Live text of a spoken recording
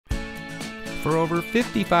For over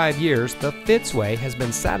 55 years, the Fitzway has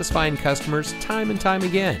been satisfying customers time and time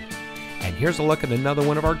again. And here's a look at another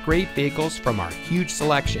one of our great vehicles from our huge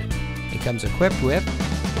selection. It comes equipped with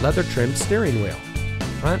leather-trimmed steering wheel,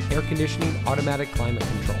 front air conditioning automatic climate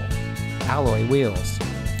control, alloy wheels,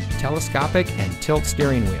 telescopic and tilt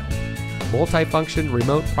steering wheel, multifunction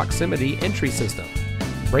remote proximity entry system,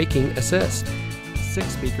 braking assist,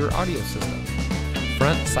 6-speaker audio system,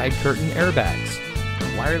 front side curtain airbags,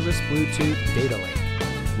 wireless Bluetooth data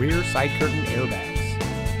link, rear side curtain airbags,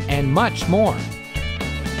 and much more.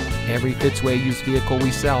 Every Fitzway used vehicle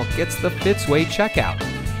we sell gets the Fitzway checkout.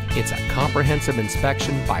 It's a comprehensive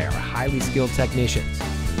inspection by our highly skilled technicians,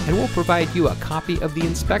 and we'll provide you a copy of the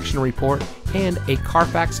inspection report and a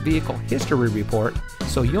Carfax vehicle history report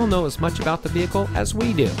so you'll know as much about the vehicle as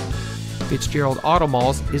we do. Fitzgerald Auto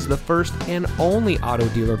Malls is the first and only auto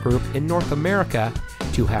dealer group in North America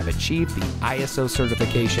to have achieved the ISO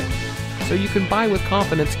certification, so you can buy with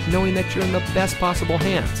confidence knowing that you're in the best possible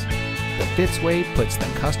hands. The Fitzway puts the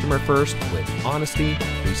customer first with honesty,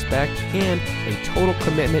 respect, and a total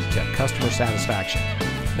commitment to customer satisfaction.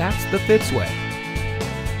 That's the Fitzway.